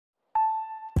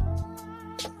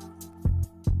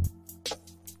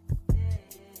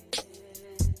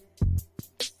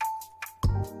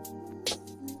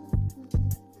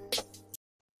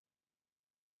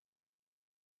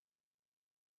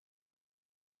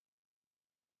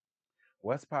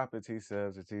What's poppin' T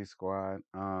subs and T squad?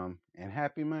 And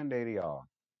happy Monday to y'all.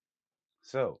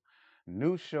 So,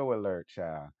 new show alert,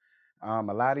 child. A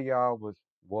lot of y'all was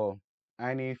well, I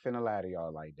ain't even finna lie to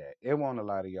y'all like that. It won't a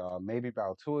lot of y'all, maybe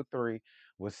about two or three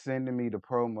was sending me the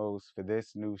promos for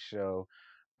this new show,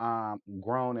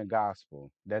 Grown and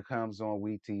Gospel that comes on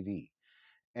WeTV.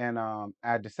 And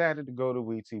I decided to go to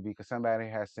WeTV because somebody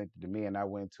had sent it to me, and I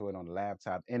went to it on the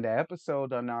laptop. And the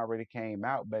episode done already came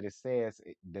out, but it says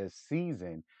the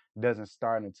season doesn't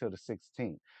start until the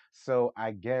 16th. So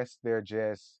I guess they're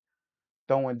just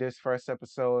throwing this first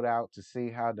episode out to see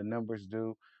how the numbers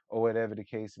do, or whatever the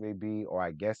case may be, or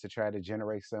I guess to try to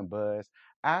generate some buzz.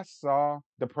 I saw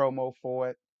the promo for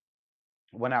it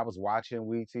when I was watching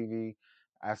WeTV.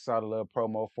 I saw the little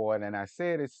promo for it, and I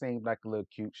said it seemed like a little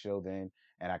cute show then,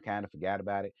 and I kind of forgot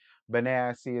about it. But now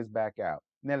I see it's back out.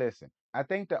 Now listen, I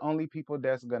think the only people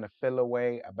that's gonna feel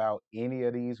away about any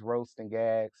of these roast and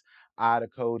gags are the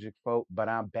Kojic folk. But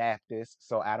I'm Baptist,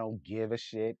 so I don't give a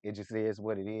shit. It just is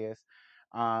what it is.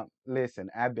 Listen,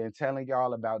 I've been telling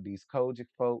y'all about these Kojic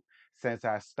folk since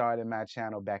I started my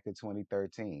channel back in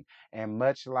 2013. And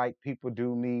much like people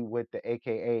do me with the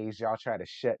AKAs, y'all try to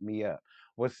shut me up.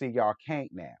 Well, see, y'all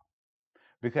can't now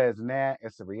because now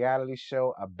it's a reality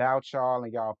show about y'all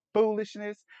and y'all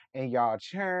foolishness and y'all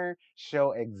churn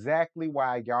show exactly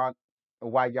why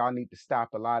y'all need to stop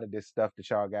a lot of this stuff that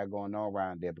y'all got going on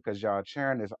around there because y'all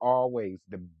churn is always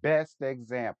the best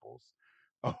examples.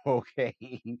 Okay,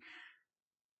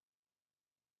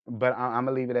 but I'm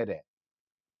gonna leave it at that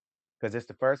because it's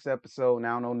the first episode and I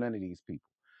don't know none of these people.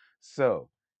 So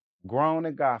Grown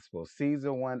in Gospel,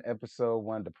 Season 1, Episode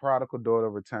 1, The Prodigal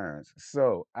Daughter Returns.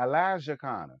 So, Elijah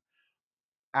Connor.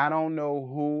 I don't know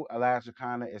who Elijah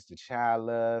Connor is the child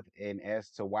of and as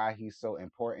to why he's so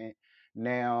important.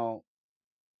 Now,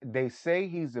 they say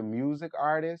he's a music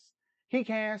artist. He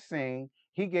can sing.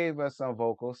 He gave us some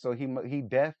vocals, so he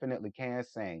definitely can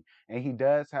sing. And he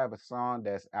does have a song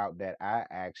that's out that I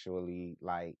actually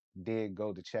like did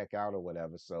go to check out or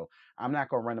whatever. So I'm not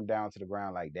gonna run him down to the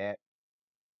ground like that.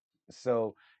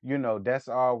 So, that's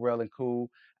all real and cool.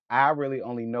 I really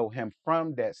only know him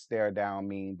from that stare down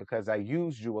meme because I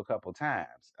used you a couple times,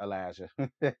 Elijah.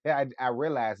 I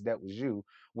realized that was you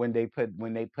when they put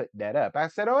that up. I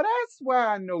said, "Oh, that's where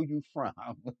I know you from."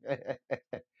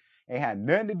 It had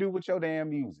nothing to do with your damn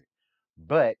music.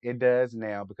 But it does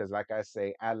now because like I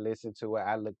say, I listened to it,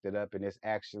 I looked it up, and it's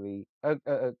actually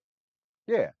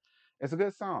yeah, it's a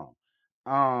good song.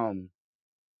 Um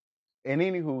and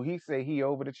anywho, he said he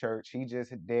over the church. He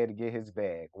just there to get his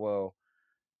bag. Well,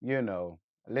 you know,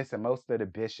 listen, most of the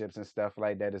bishops and stuff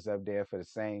like that is up there for the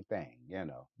same thing.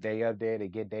 They up there to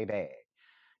get their bag.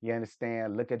 You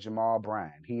understand? Look at Jamal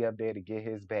Bryant. He up there to get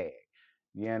his bag.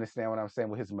 You understand what I'm saying?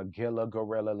 With his Magilla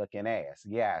gorilla looking ass.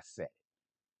 Yeah, I said it.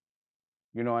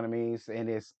 You know what I mean? And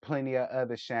there's plenty of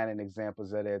other shining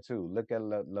examples of that too. Look at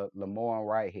Lamorne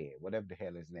Whitehead, whatever the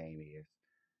hell his name is.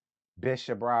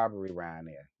 Bishop Robbery around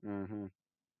there.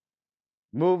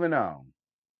 Moving on.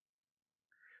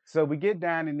 So we get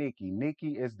down to Nikki.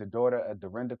 Nikki is the daughter of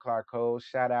Dorinda Clark Cole.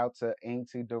 Shout out to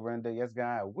Auntie Dorinda. Yes,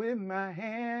 God. With my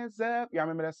hands up. Y'all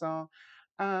remember that song?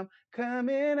 I'm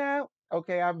coming out.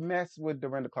 Okay, I've messed with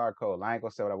Dorinda Clark Cole. I ain't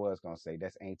gonna say what I was gonna say.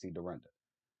 That's Auntie Dorinda.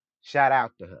 Shout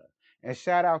out to her. And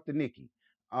shout out to Nikki.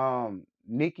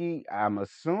 Nikki, I'm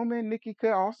assuming Nikki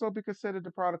could also be considered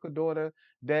the prodigal daughter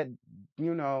that,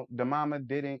 the mama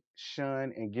didn't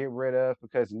shun and get rid of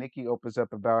because Nikki opens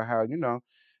up about how,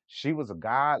 she was a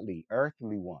godly,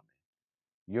 earthly woman.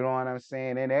 You know what I'm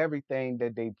saying? And everything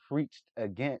that they preached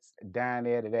against down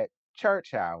there to that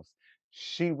church house,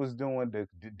 she was doing the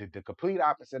complete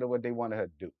opposite of what they wanted her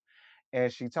to do.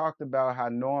 And she talked about how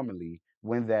normally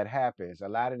when that happens, a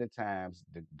lot of the times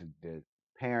the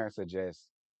parents are just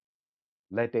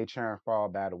let their children fall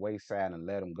by the wayside and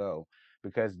let them go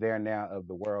because they're now of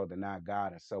the world and not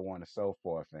God and so on and so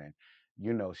forth. And,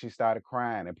 she started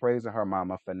crying and praising her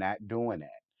mama for not doing that,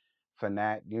 for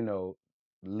not,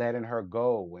 letting her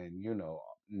go and,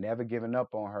 never giving up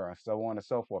on her and so on and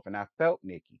so forth. And I felt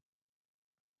Nikki.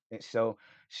 And so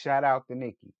shout out to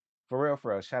Nikki. For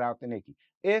real, shout out to Nikki.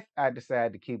 If I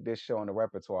decide to keep this show in the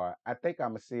repertoire, I think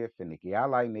I'm gonna see it for Nikki. I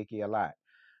like Nikki a lot.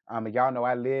 And y'all know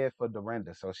I live for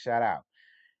Dorinda, so shout out.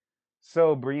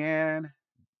 So Brienne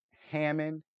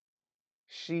Hammond,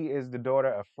 she is the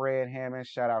daughter of Fred Hammond.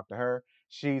 Shout out to her.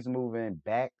 She's moving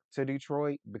back to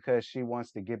Detroit because she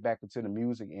wants to get back into the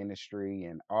music industry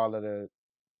and all of the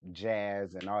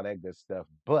jazz and all that good stuff.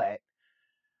 But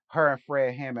her and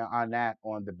Fred Hammond are not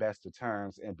on the best of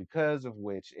terms, and because of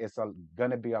which it's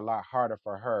gonna be a lot harder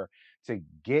for her to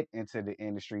get into the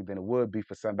industry than it would be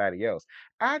for somebody else.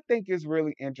 I think it's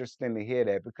really interesting to hear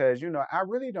that because I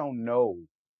really don't know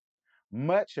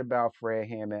much about Fred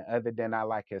Hammond other than I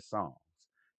like his songs.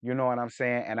 You know what I'm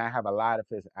saying? And I have a lot of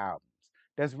his albums.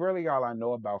 That's really all I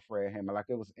know about Fred Hammond. Like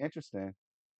it was interesting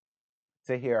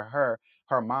to hear her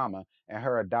mama, and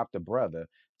her adopted brother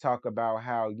talk about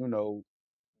how,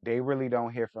 they really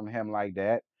don't hear from him like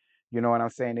that. You know what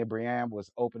I'm saying? And Brienne was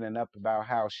opening up about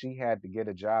how she had to get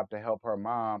a job to help her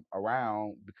mom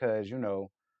around because,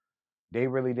 they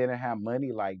really didn't have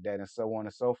money like that and so on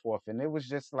and so forth. And it was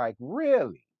just like,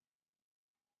 really?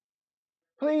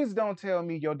 Please don't tell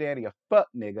me your daddy a fuck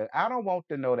nigga. I don't want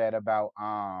to know that about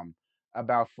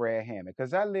Fred Hammond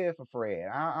because I live for Fred.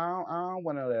 I don't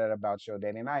want to know that about your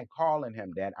daddy, and I ain't calling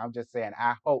him that. I'm just saying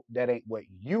I hope that ain't what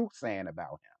you saying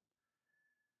about him.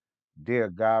 Dear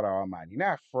God Almighty,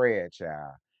 not Fred,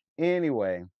 child.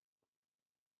 Anyway,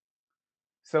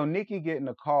 so Nikki getting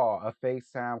a call, a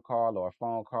FaceTime call or a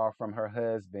phone call from her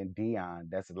husband Dion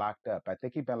that's locked up. I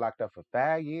think he's been locked up for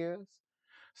 5 years.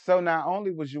 So not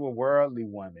only was you a worldly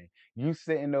woman, you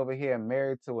sitting over here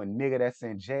married to a nigga that's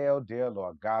in jail, dear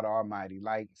Lord God Almighty.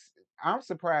 Like, I'm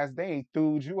surprised they ain't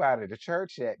threw you out of the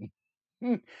church yet.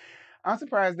 I'm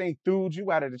surprised they ain't threw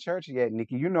you out of the church yet,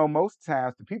 Nikki. Most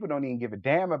times the people don't even give a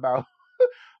damn about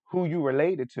who you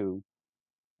related to.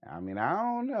 I mean, I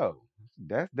don't know.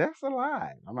 That's a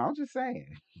lie. I'm just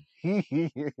saying.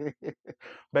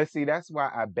 But see, that's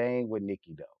why I bang with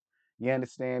Nikki though. You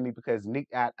understand me? Because Nick,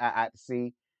 I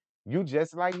see you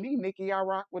just like me, Nikki. I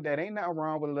rock with that. Ain't nothing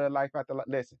wrong with a little life after life.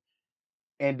 Listen,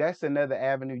 and that's another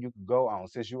avenue you could go on.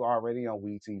 Since you already on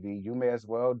We TV, you may as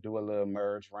well do a little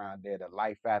merge around there. The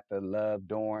life after, love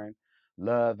during,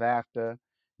 love after.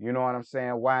 You know what I'm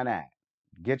saying? Why not?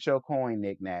 Get your coin,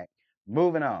 knick-knack.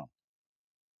 Moving on.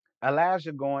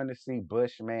 Elijah going to see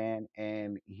Bushman,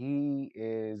 and he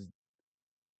is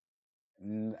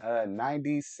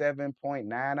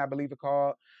 97.9, I believe it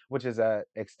called, which is a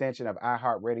extension of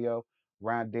iHeartRadio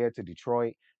around there to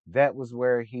Detroit. That was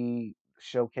where he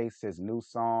showcased his new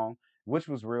song, which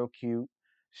was real cute.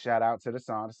 Shout out to the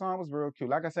song. The song was real cute.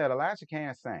 Like I said, Elijah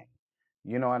can sing.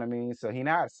 You know what I mean? So he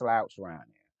not slouch around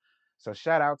there. So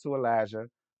shout out to Elijah.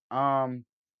 Um,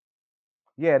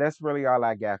 yeah, that's really all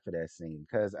I got for that scene.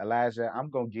 Cause Elijah,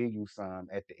 I'm gonna give you some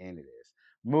at the end of this.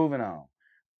 Moving on.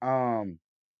 Um,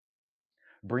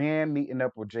 Brienne meeting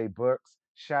up with Jay Brooks.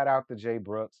 Shout out to Jay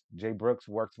Brooks. Jay Brooks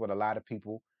works with a lot of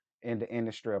people in the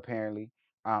industry, apparently.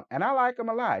 And I like him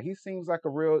a lot. He seems like a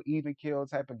real even kill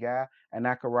type of guy, and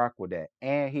I can rock with that.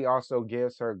 And he also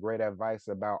gives her great advice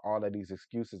about all of these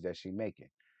excuses that she making.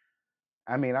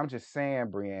 I mean, I'm just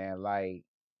saying, Brienne, like,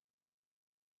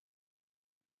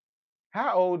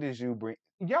 how old is you, Brienne?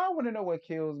 Y'all want to know what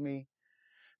kills me?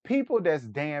 People that's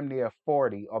damn near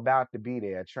 40 about to be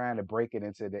there trying to break it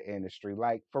into the industry.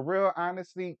 Like, for real,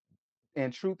 honestly,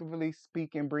 and truthfully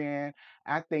speaking, Brienne,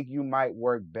 I think you might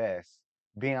work best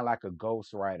being like a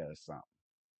ghostwriter or something.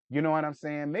 You know what I'm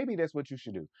saying? Maybe that's what you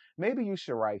should do. Maybe you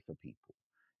should write for people.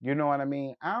 You know what I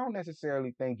mean? I don't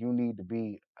necessarily think you need to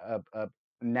be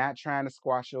not trying to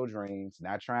squash your dreams,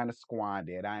 not trying to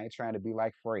squander it. I ain't trying to be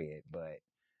like Fred, but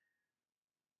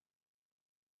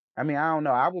I mean, I don't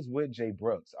know. I was with Jay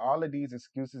Brooks. All of these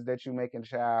excuses that you making,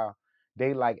 child,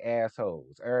 they like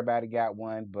assholes. Everybody got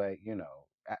one, but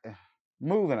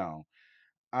moving on.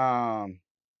 Um,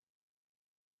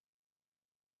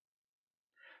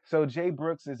 So Jay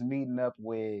Brooks is meeting up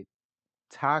with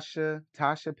Tasha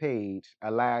Page,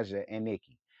 Elijah, and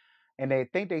Nikki. And they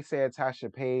think they said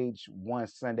Tasha Page won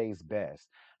Sunday's Best.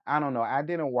 I don't know. I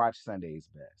didn't watch Sunday's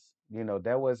Best.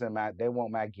 That wasn't they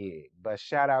weren't my gig. But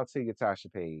shout out to you,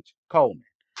 Tasha Page. Coleman.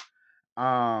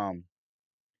 Um,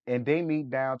 and they meet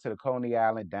down to the Coney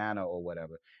Island diner or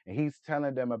whatever. And he's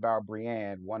telling them about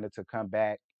Brienne wanted to come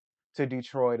back to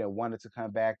Detroit and wanted to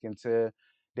come back into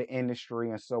the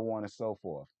industry and so on and so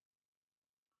forth.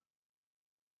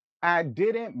 I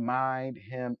didn't mind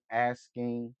him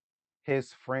asking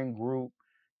his friend group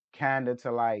kind of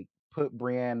to like put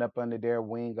Brienne up under their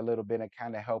wing a little bit and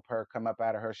kind of help her come up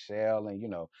out of her shell and,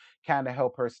 kind of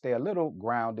help her stay a little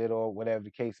grounded or whatever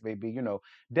the case may be.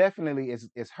 Definitely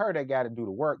it's her that got to do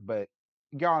the work, but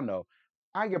y'all know,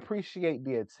 I appreciate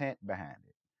the intent behind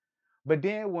it. But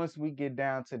then once we get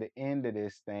down to the end of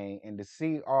this thing and to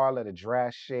see all of the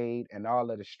dry shade and all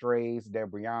of the strays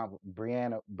that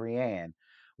Brienne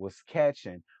was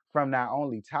catching from not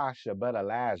only Tasha but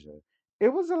Elijah, it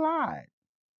was a lot.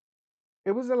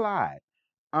 It was a lot.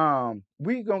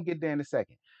 We gonna get there in a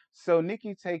second. So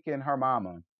Nikki taking her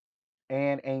mama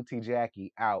and Auntie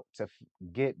Jackie out to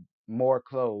get more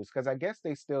clothes because I guess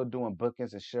they still doing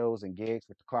bookings and shows and gigs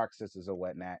with the Clark sisters or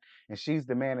whatnot, and she's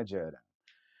the manager of them.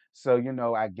 So,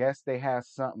 I guess they have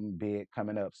something big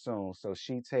coming up soon. So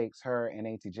she takes her and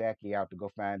Auntie Jackie out to go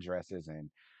find dresses, and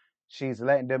she's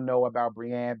letting them know about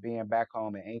Brienne being back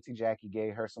home. And Auntie Jackie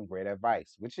gave her some great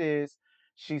advice, which is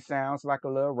she sounds like a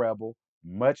little rebel,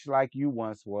 much like you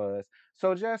once was.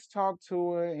 So just talk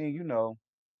to her and,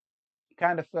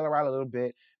 kind of fill her out a little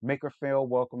bit, make her feel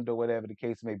welcomed or whatever the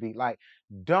case may be. Like,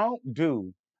 don't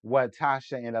do what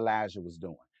Tasha and Elijah was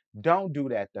doing. Don't do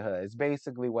that to her. It's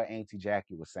basically what Auntie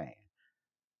Jackie was saying.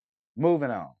 Moving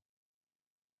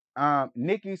on.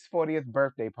 Nikki's 40th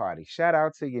birthday party. Shout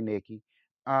out to you, Nikki.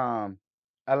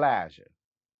 Elijah.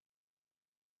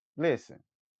 Listen,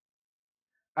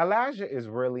 Elijah is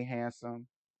really handsome.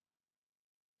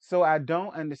 So I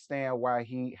don't understand why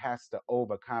he has to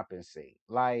overcompensate.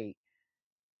 Like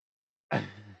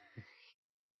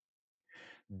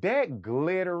that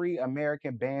glittery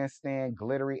American Bandstand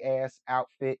glittery ass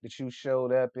outfit that you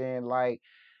showed up in, like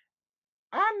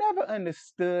I never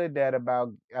understood that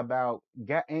about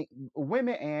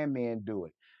women and men do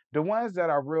it. The ones that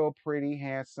are real pretty,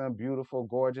 handsome, beautiful,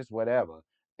 gorgeous, whatever,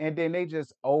 and then they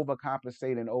just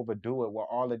overcompensate and overdo it with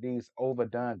all of these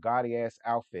overdone, gaudy ass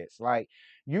outfits. Like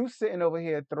you sitting over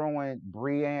here throwing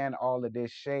Brienne all of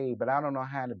this shade, but I don't know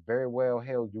how in the very well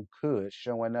hell you could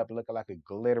showing up looking like a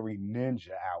glittery ninja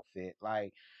outfit.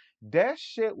 Like that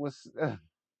shit was.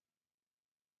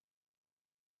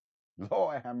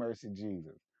 Lord have mercy,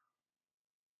 Jesus.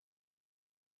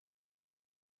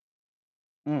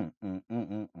 Mm.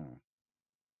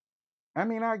 I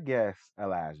mean, I guess,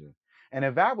 Elijah. And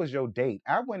if I was your date,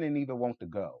 I wouldn't even want to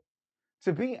go.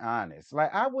 To be honest,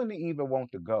 like I wouldn't even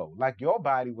want to go. Like your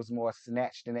body was more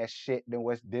snatched in that shit than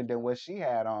what she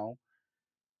had on.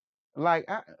 Like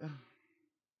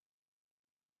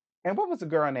and what was the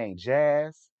girl named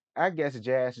Jazz? I guess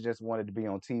Jazz just wanted to be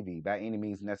on TV by any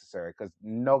means necessary. Cause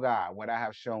no God would I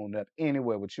have shown up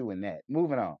anywhere with you in that.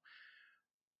 Moving on.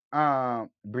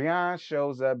 Brian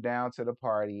shows up down to the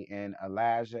party and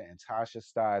Elijah and Tasha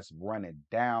starts running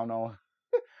down on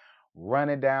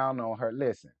her.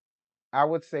 Listen, I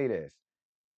would say this.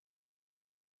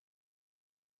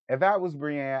 If I was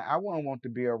Brienne, I wouldn't want to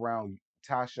be around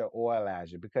Tasha or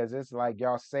Elijah because it's like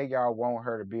y'all say y'all want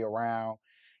her to be around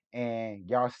and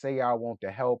y'all say y'all want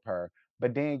to help her,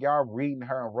 but then y'all reading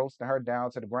her and roasting her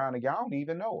down to the ground and y'all don't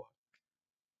even know her.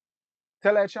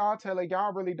 Tell her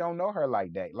y'all really don't know her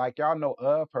like that. Like y'all know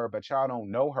of her, but y'all don't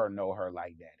know her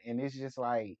like that. And it's just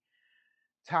like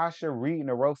Tasha reading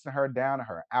and roasting her down to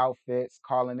her outfits,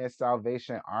 calling it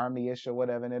Salvation Army ish or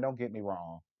whatever. And then don't get me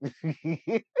wrong.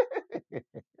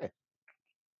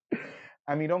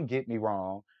 I mean, don't get me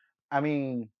wrong. I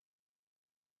mean,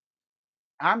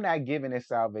 I'm not giving it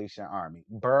Salvation Army.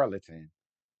 Burlington,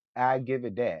 I give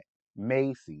it that.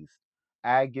 Macy's,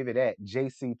 I give it that.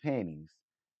 J.C. Penney's,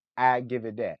 I give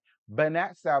it that. But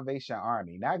not Salvation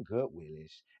Army, not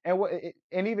Goodwillish.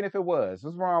 And even if it was,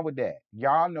 what's wrong with that?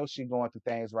 Y'all know she going through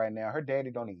things right now. Her daddy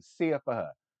don't even see it for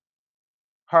her.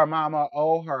 Her mama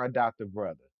or her adopted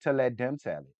brother to let them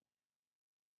tell it.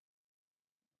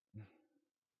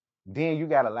 Then you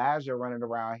got Elijah running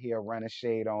around here running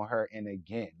shade on her, and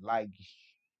again, like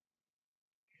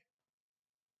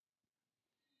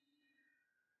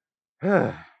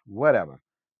whatever.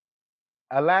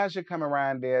 Elijah come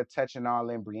around there touching all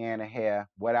in Brianna hair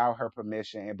without her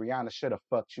permission, and Brianna should have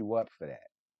fucked you up for that.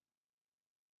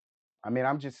 I mean,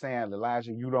 I'm just saying,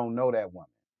 Elijah, you don't know that woman.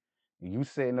 You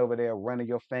sitting over there running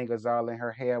your fingers all in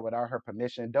her hair without her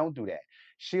permission. Don't do that.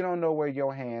 She don't know where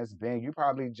your hands been. You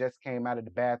probably just came out of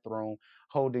the bathroom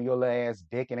holding your little ass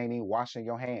dick and ain't even washing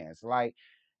your hands. Like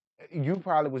you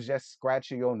probably was just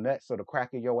scratching your nuts or the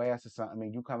crack of your ass or something,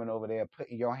 and you coming over there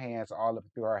putting your hands all up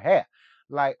through her hair.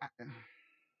 Like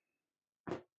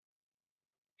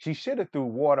she should have threw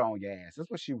water on your ass. That's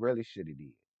what she really should have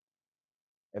did.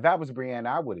 If I was Brianna,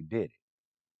 I would have did it.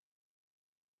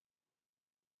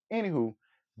 Anywho,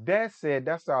 that said,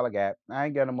 that's all I got. I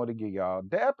ain't got no more to give y'all.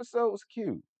 The episode was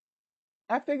cute.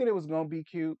 I figured it was gonna be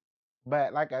cute,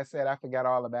 but like I said, I forgot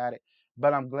all about it.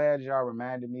 But I'm glad y'all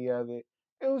reminded me of it.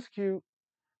 It was cute.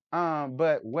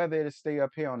 But whether it'll stay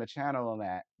up here on the channel or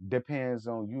not depends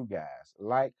on you guys.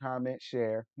 Like, comment,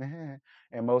 share,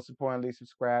 and most importantly,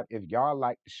 subscribe. If y'all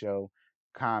like the show,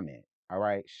 comment. All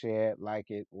right, share,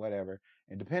 like it, whatever.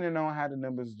 And depending on how the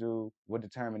numbers do, will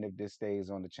determine if this stays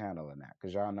on the channel or not.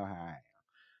 Cause y'all know how I am.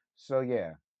 So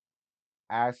yeah,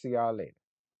 I'll see y'all later.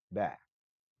 Bye.